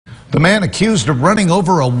The man accused of running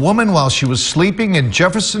over a woman while she was sleeping in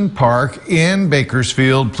Jefferson Park in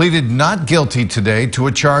Bakersfield pleaded not guilty today to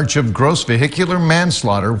a charge of gross vehicular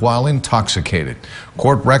manslaughter while intoxicated.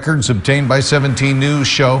 Court records obtained by 17 News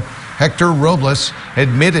show Hector Robles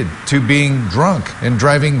admitted to being drunk and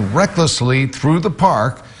driving recklessly through the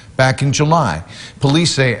park back in July.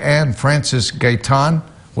 Police say Anne Frances Gaitan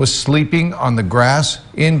was sleeping on the grass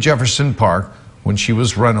in Jefferson Park when she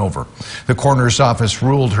was run over. The coroner's office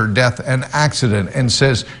ruled her death an accident and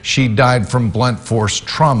says she died from blunt force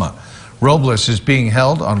trauma. Robles is being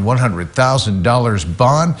held on $100,000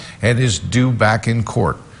 bond and is due back in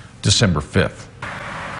court December 5th.